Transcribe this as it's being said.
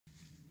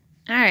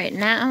Alright,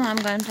 now I'm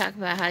going to talk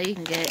about how you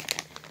can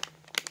get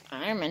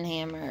Arm &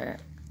 Hammer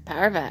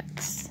Power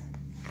Packs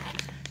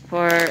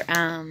for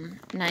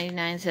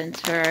 99 cents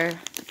for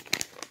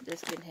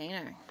this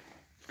container.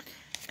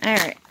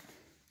 Alright,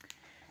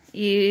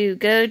 you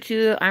go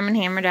to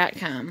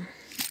armandhammer.com.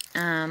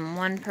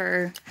 One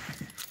per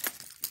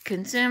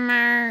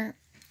consumer.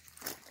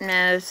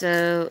 No,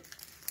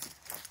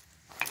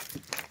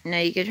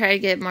 you could try to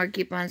get more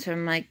coupons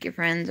from like your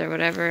friends or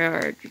whatever,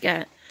 or if you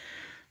got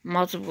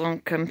multiple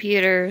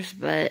computers,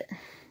 but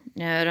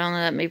no, it only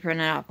let me print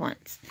it off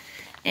once.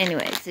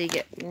 Anyway, so you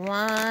get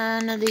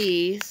one of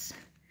these.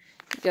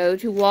 Go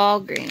to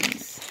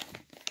Walgreens.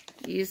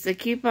 Use the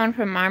coupon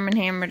from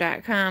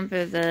armandhammer.com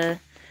for the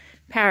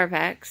Power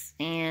Packs,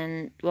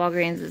 and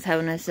Walgreens is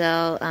having a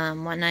sale,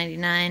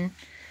 $1.99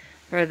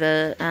 for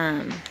the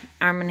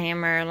Arm &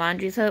 Hammer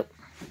laundry soap.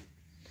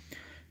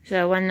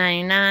 So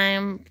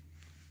 $1.99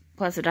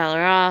 plus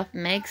 $1 off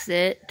makes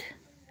it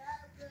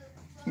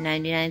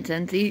 99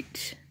 cents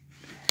each.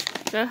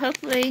 So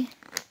hopefully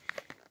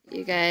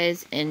you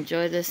guys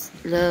enjoy this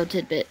little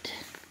tidbit.